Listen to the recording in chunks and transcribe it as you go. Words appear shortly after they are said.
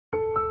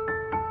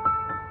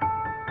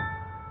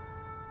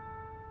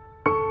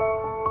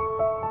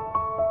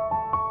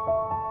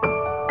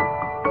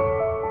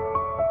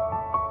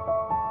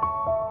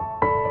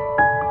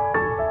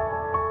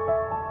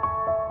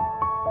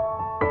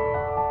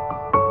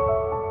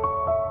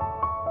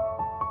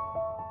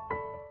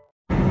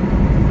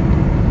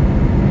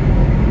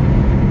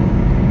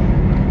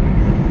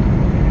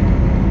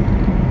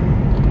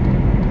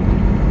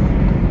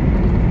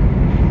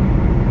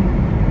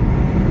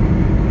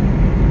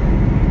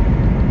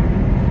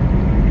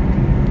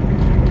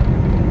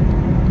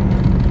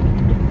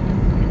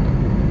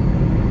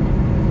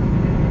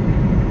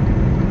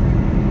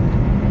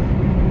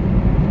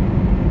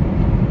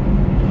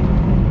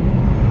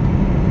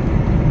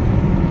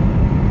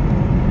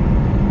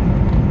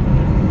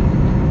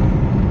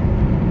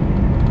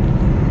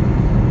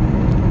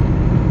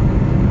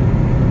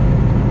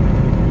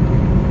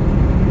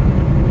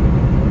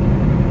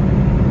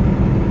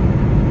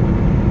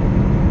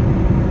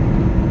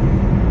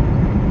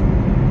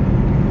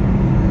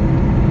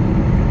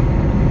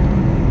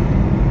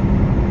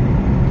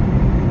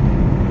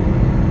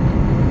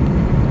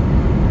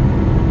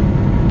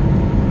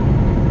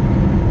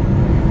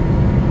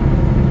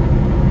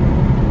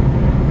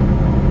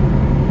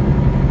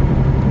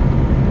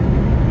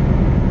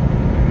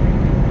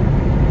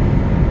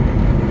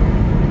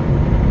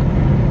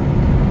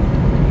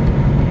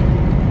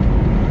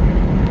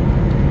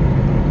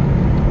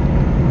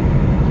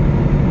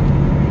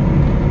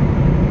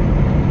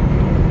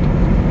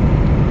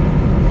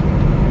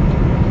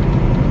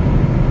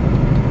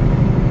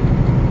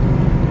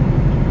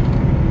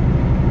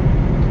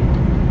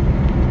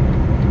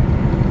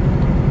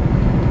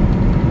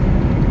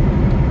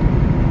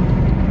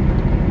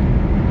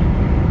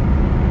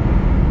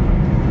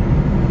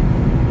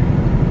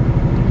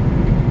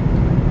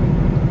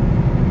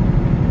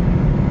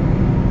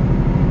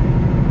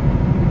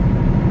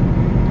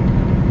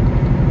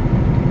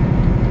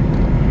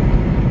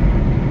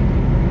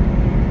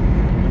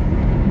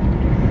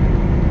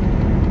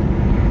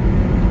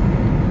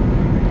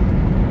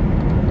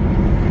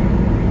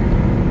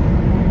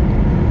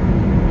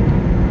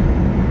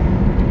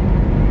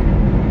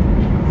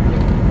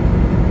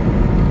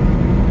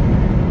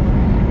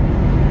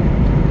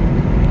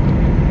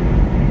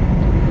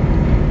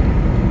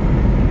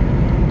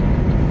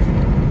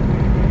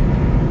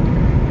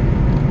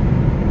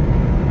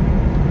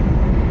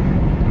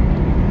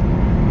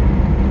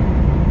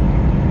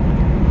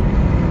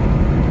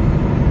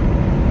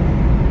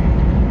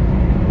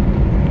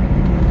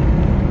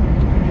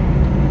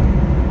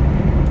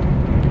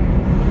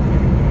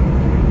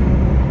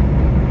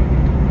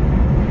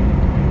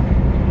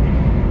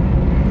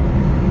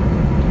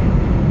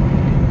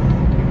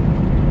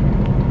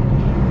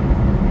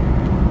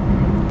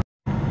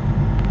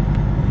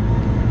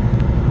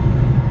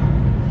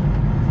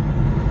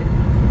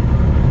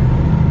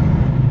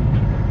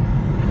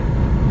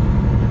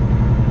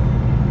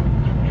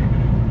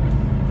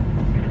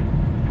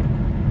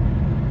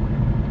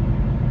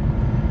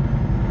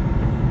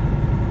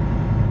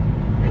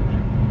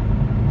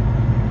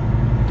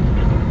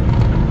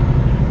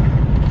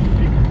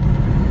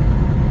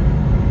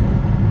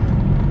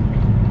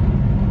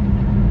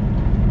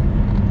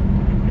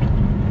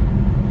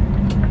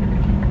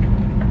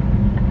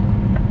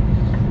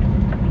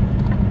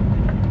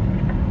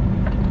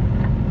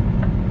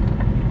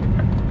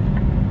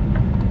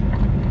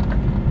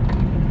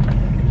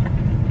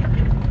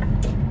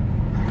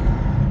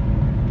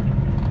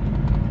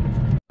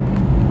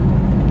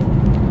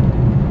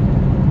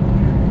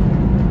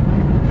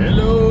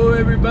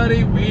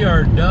everybody, we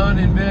are done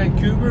in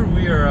Vancouver.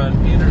 We are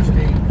on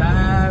Interstate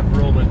 5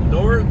 rolling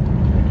north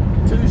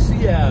to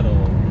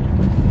Seattle.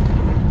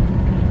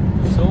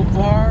 So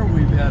far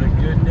we've had a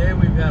good day.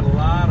 We've had a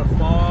lot of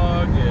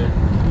fog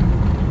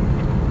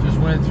and just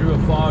went through a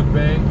fog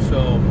bank,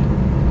 so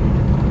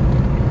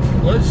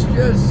let's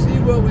just see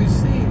what we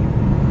see.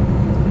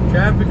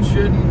 Traffic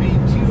shouldn't be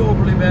too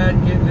overly bad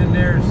getting in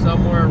there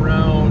somewhere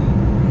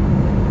around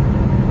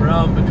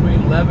between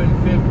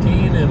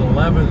 11:15 and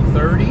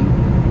 11:30.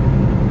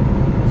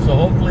 So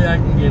hopefully I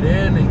can get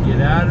in and get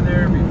out of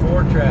there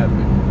before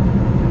traffic.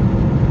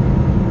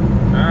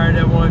 Alright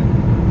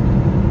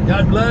everyone,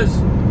 God bless.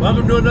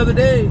 Welcome to another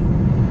day.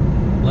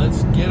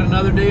 Let's get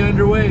another day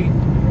underway.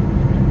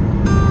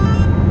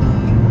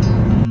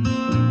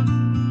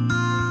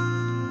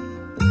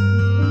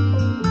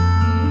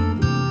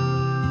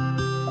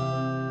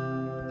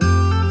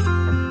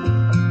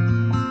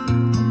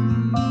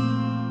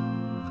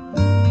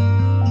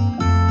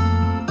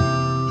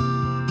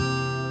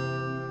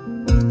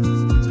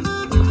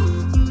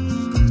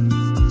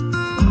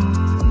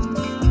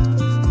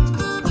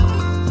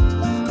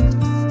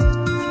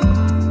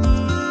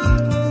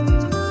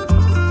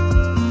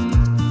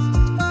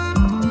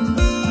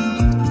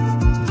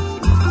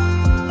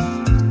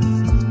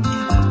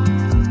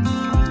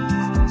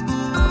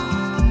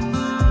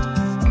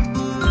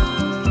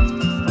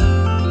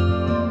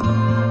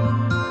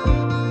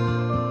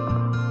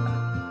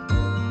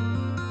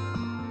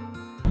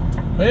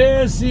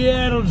 Well,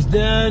 Seattle's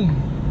done.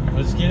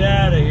 Let's get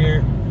out of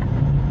here.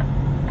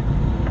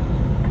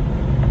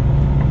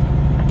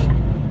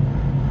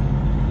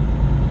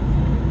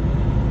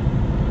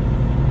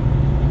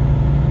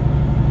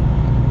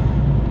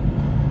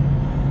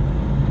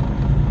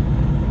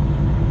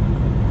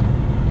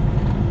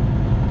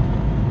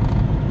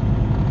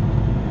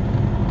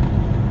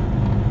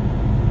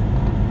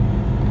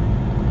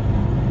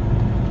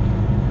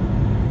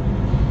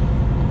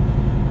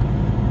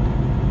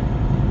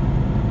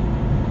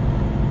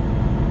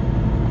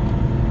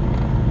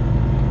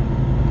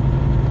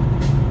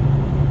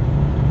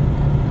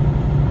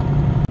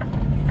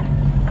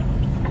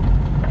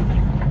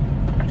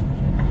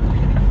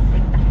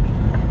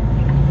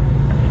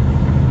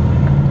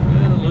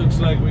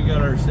 Like we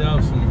got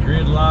ourselves some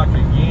gridlock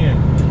again.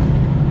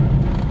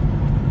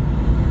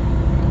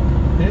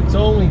 It's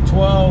only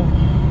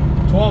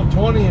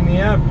 12:20 in the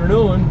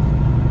afternoon.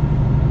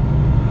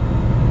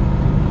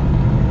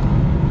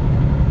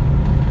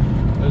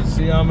 Let's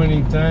see how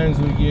many times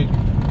we get.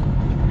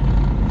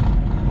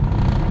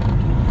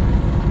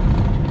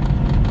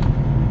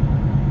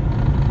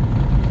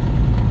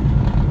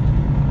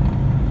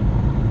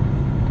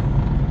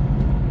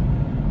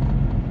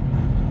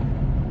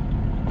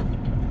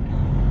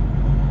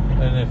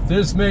 And if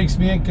this makes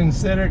me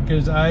inconsiderate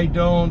because I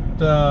don't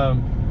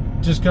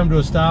just come to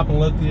a stop and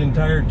let the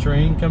entire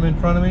train come in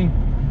front of me,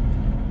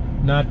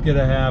 not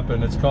gonna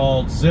happen. It's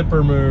called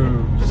zipper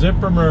merge.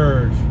 Zipper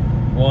merge.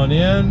 One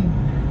in,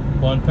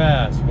 one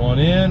pass. One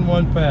in,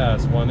 one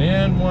pass. One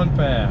in, one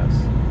pass.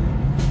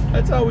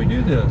 That's how we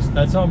do this.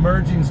 That's how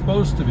merging's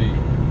supposed to be.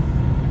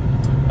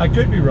 I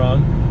could be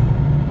wrong.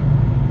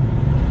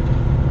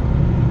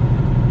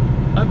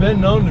 I've been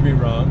known to be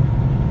wrong.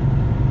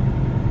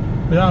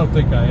 But I don't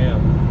think I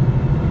am.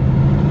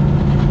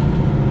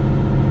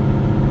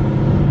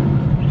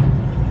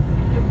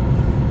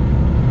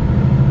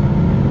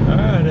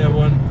 Alright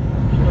everyone.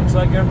 Looks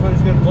like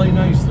everybody's gonna play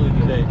nicely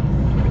today.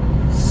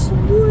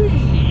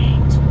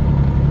 Sweet!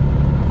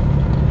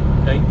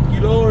 Thank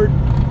you, Lord.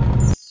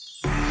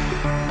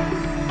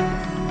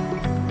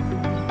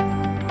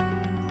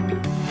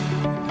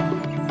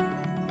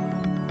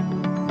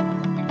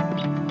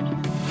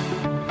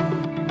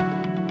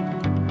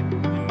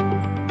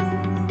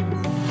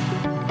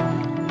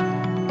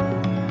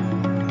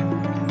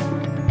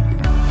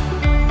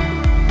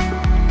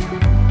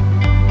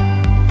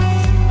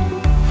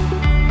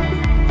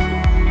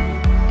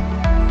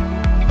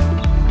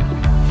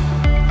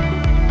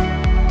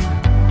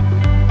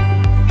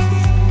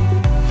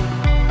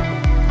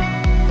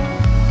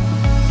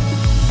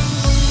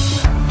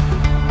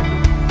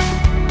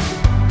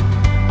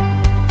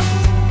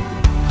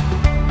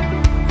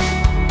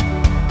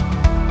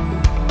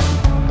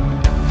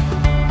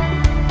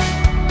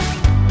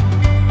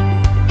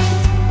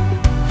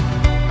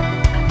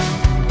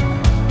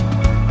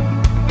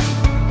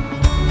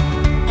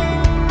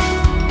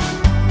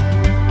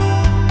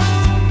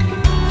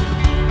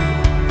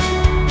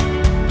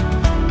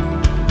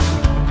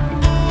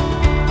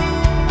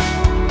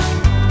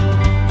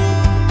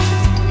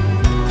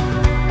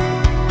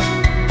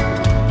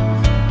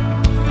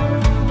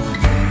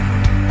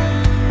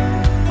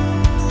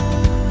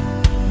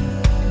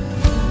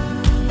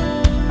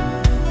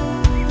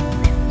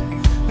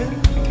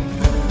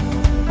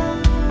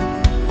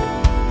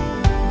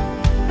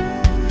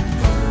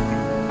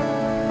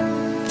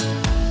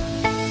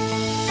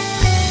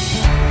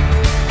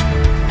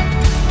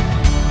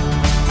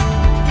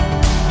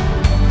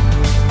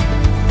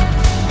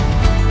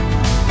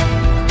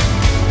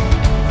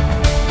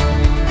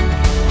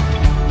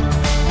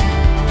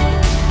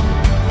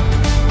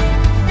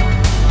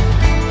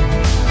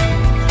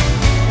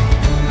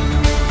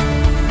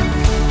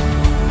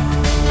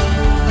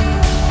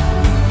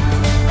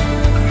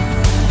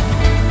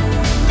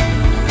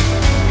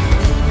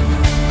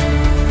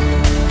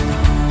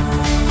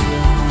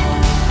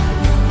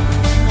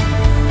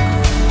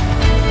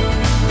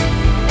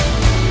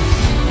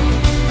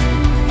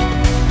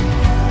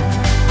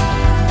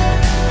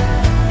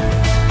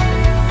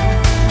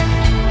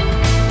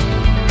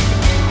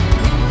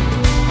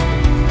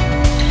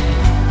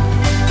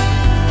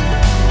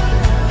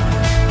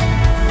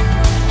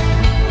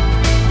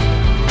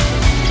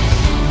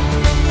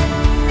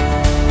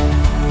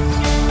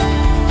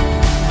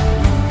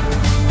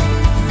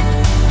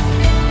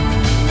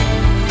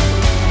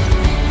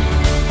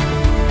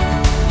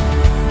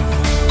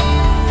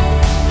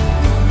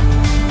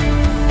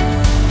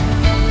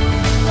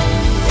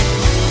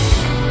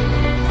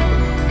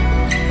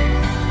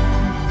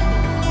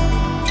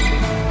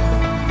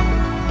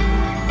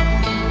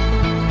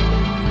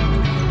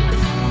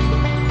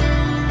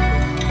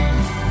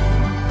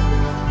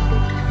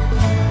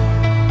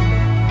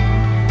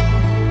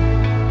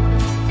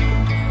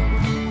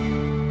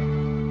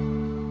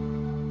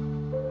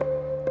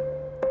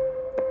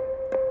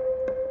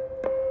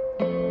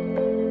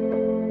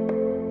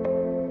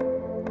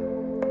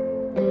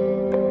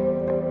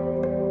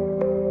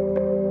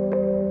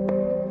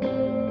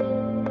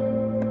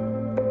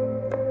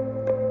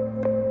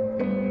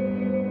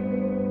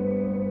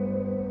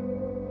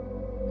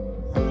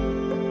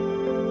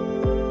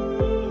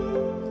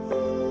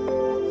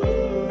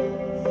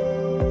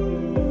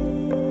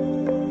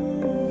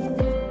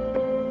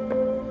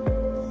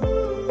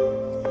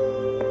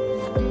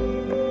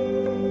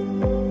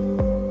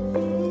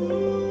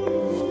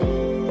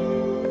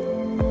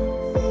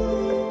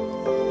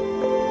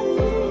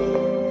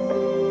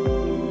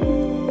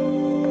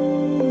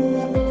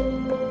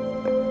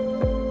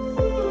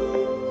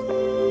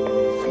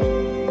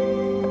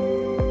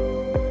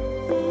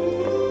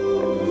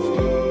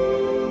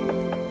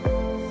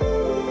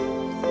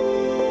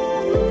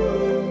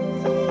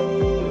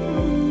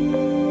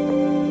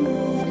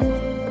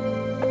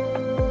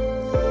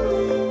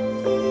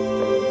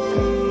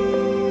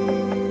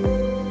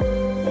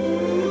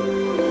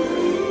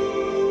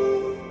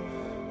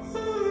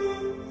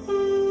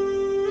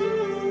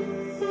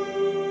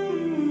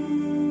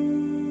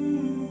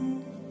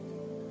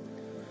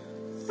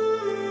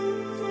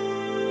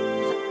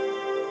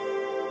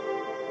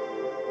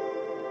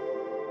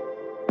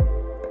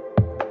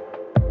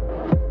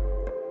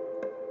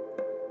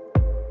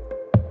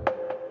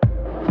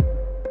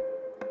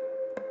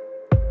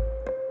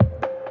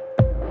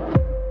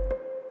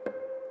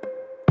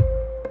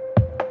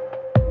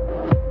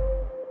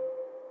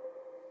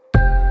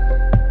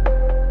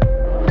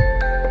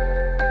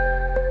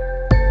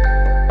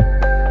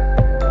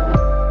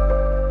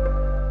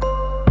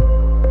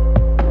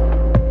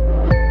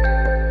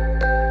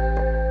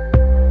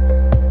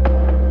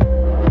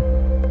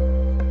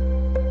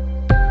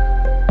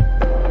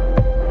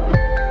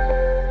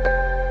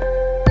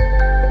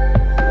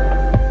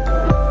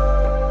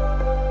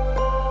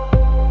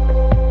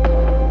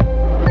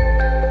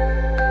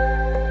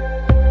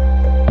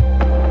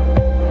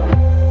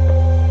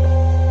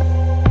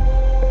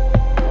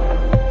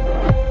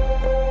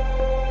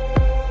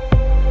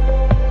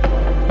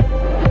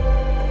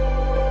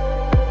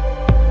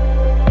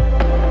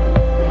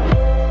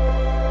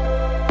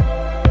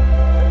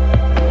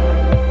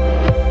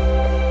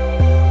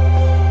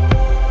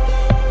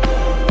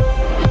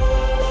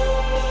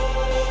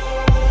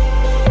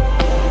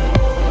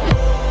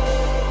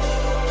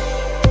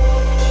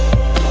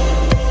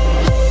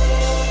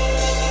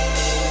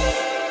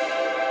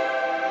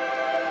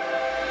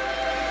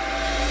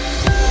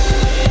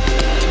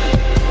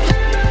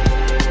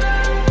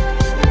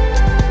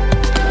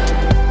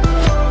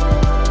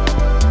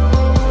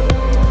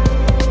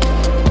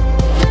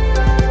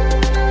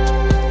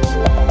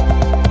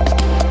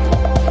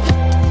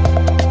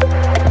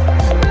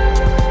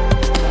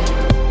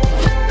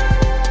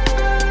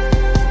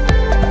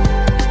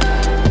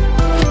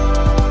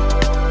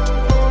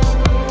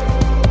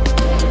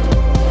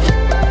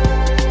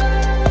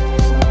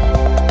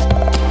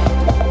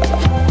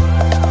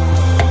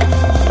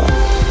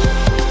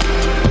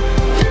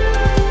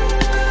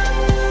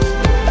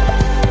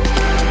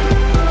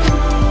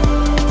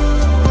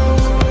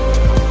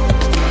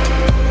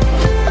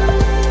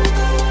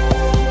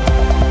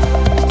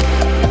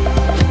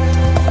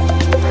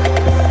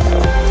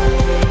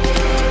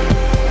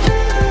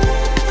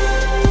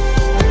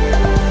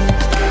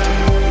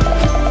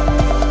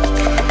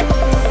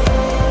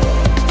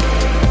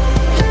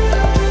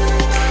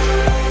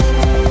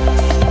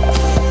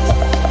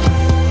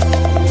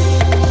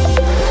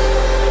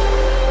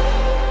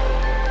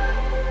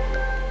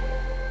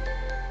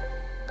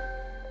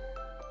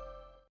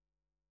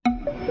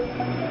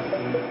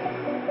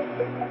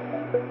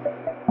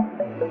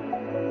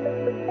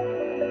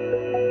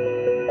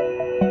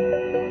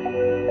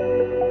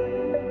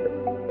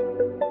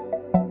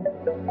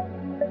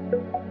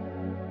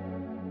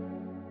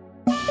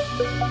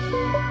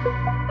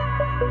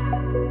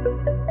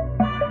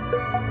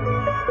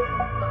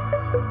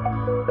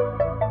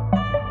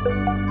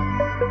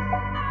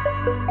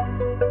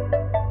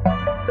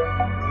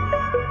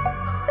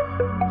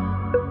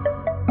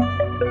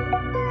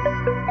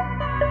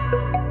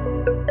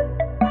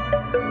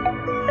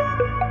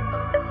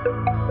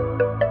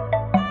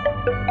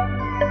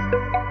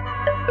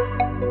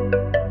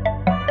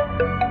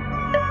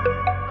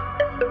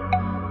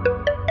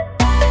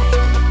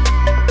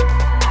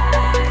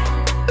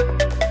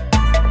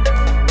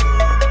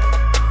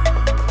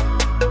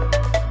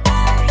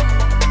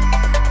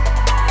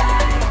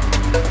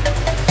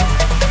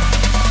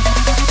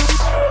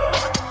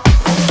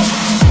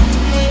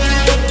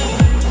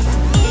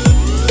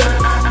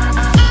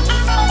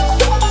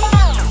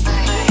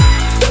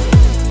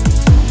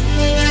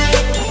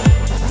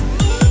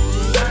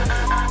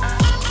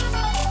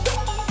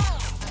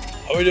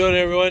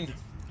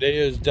 Day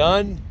is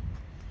done.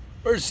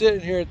 We're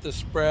sitting here at the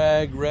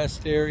Sprague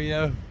rest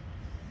area.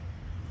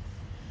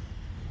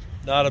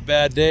 Not a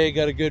bad day,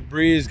 got a good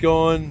breeze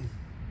going.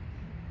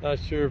 Not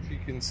sure if you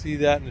can see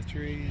that in the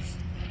trees.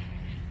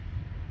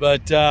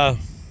 But we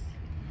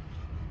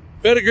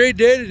had a great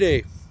day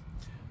today.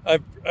 I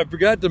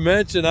forgot to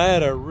mention I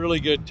had a really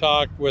good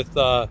talk with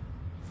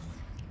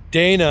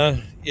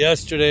Dana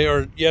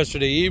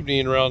yesterday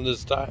evening around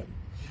this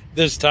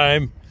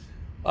time.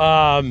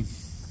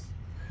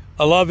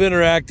 I love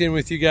interacting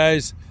with you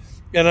guys,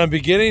 and I'm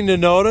beginning to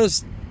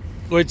notice,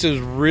 which is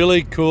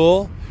really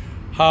cool,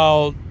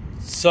 how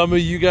some of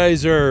you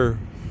guys are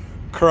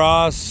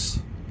cross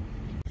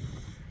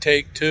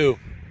take two.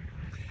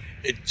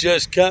 It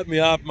just cut me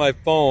off my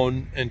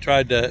phone and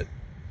tried to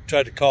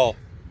call.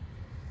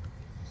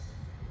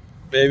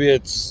 Maybe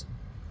it's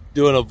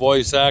doing a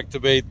voice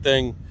activate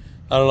thing.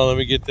 I don't know. Let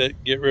me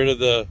get rid of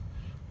the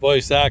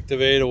voice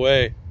activate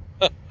away.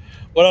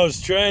 What I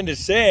was trying to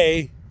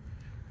say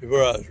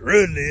before I was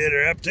rudely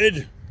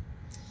interrupted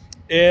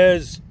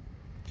is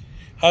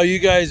how you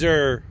guys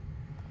are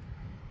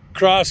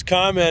cross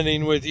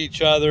commenting with each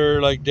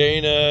other, like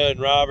Dana and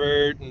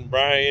Robert and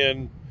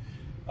Brian.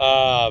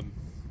 I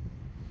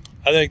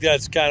think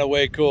that's kind of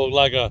way cool.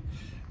 Like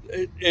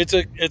it's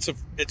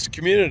a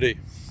community.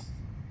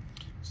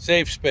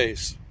 Safe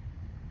space.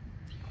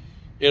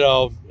 You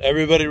know,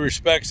 everybody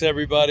respects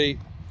everybody,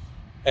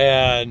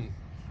 and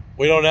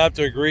we don't have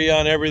to agree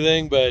on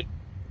everything, but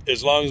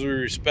as long as we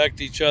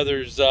respect each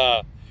other's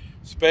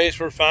space,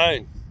 we're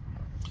fine.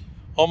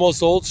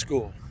 Almost old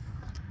school.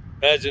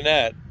 Imagine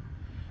that.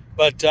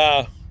 But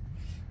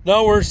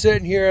no, we're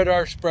sitting here at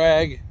our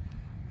Sprague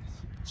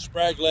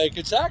Lake.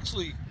 It's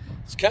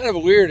kind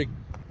of weird.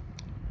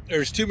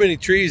 There's too many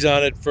trees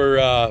on it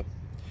for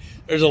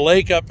there's a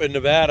lake up in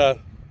Nevada,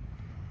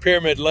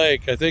 Pyramid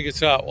Lake. I think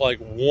it's got like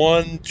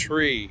one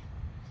tree.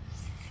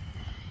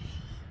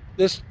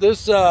 This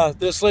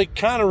lake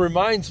kind of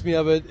reminds me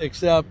of it,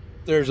 except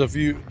there's a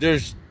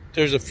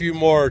few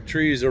more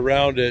trees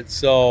around it.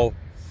 So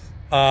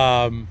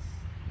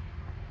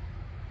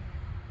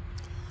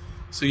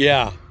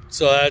yeah,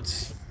 so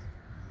that's.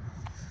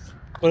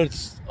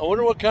 But I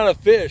wonder what kind of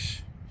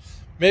fish.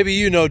 Maybe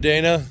you know,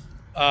 Dana.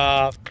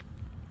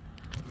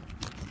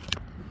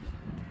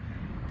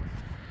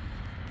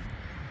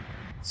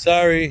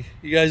 Sorry,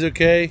 you guys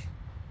okay?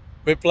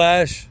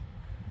 Whiplash?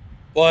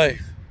 Boy,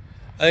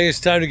 I think it's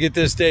time to get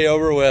this day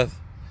over with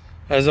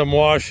as I'm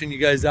washing you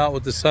guys out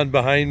with the sun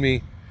behind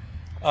me.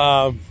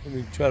 Let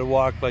me try to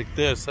walk like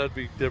this. That'd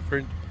be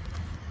different.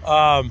 We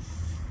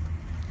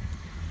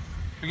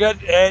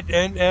got,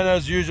 and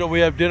as usual,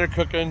 we have dinner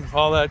cooking,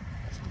 all that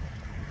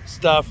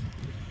stuff.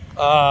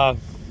 Boy,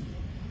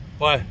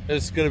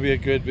 this is going to be a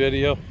good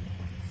video.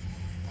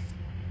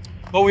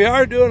 But we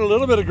are doing a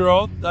little bit of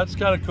growth. That's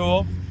kind of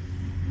cool.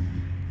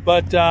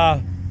 But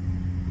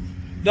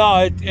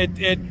no,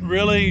 it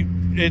really,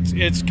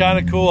 it's kind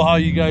of cool how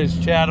you guys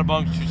chat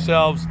amongst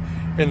yourselves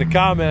in the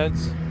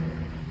comments,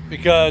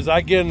 because I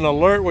get an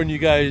alert when you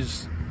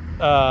guys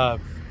are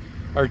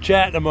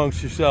chatting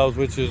amongst yourselves,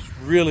 which is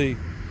really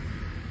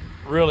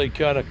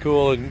kind of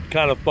cool and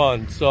kind of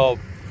fun. So,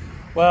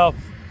 well,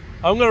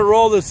 I'm gonna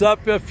roll this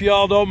up if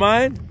y'all don't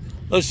mind.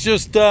 Let's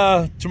just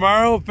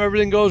tomorrow, if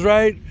everything goes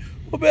right,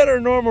 we'll be at our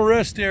normal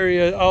rest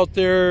area out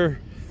there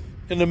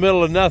in the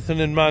middle of nothing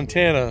in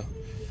Montana.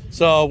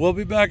 So we'll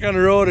be back on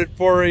the road at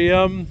 4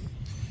 a.m.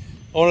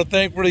 I want to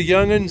thank for the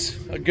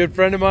youngins. A good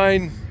friend of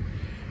mine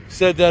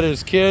said that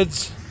his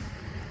kids,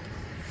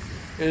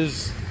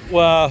 his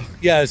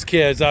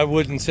kids, I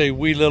wouldn't say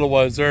wee little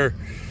ones, they're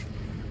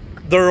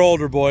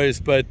older boys,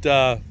 but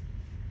out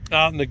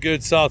in the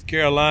good South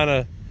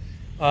Carolina.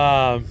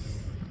 How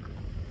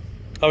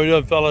we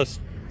doing,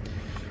 fellas?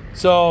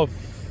 So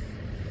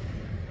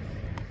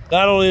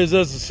not only is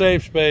this a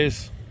safe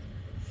space,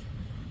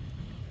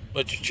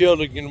 but your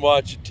children can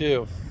watch it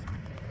too.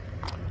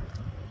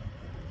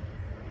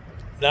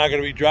 Not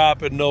gonna be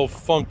dropping no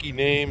funky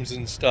names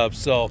and stuff.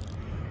 So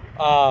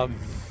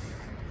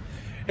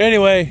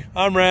anyway,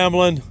 I'm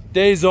rambling.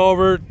 Day's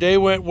over. Day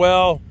went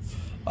well.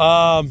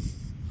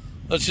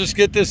 Let's just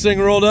get this thing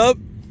rolled up.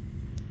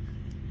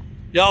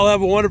 Y'all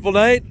have a wonderful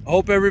night.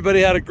 Hope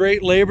everybody had a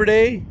great Labor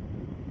Day.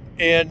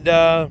 And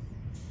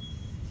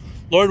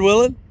Lord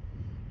willing,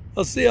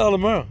 I'll see y'all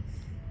tomorrow.